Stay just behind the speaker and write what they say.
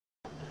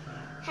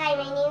Hi,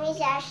 my name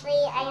is Ashley.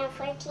 I am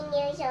 14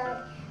 years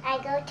old. I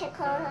go to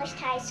Colhurst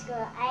High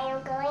School. I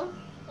am going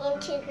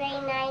into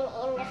grade 9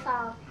 in the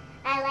fall.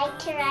 I like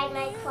to ride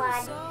my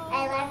quad.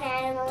 I love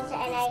animals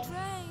and I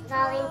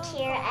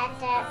volunteer at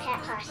the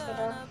pet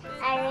hospital.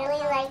 I really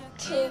like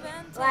to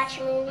watch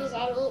movies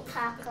and eat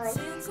popcorn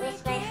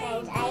with my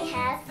friends. I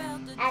have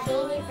a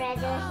baby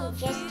brother.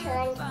 He just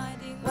turned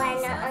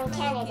 1 on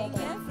Canada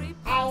Day.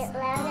 I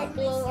love it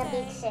being a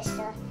big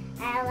sister.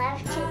 I love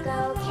to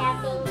go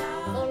camping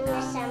in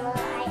the summer.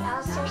 I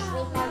also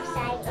sleep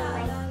outside in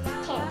my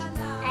tent.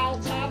 I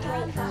can't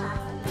wait for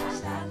hockey to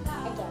start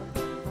again.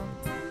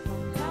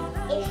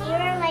 If you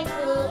are like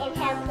me and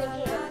have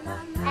Progeria,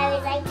 I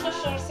would like to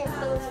share some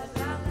things with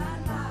you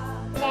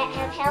that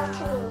have helped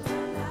me.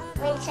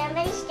 When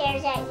somebody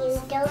stares at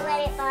you, don't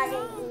let it bother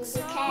you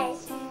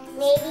because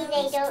maybe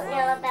they don't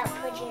know about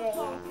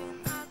Progeria.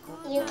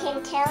 You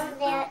can tell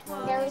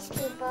those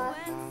people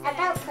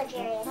about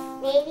Progeria.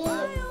 Maybe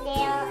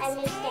they'll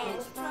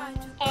understand.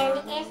 And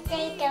if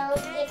they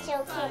don't, it's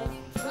okay.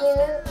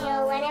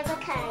 You're one of a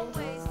kind.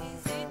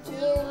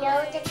 You know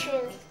the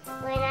truth.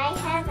 When I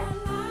have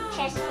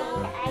chest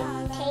pain, I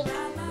take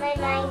my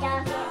mind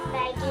off it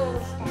by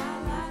doing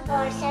stuff.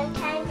 Or sometimes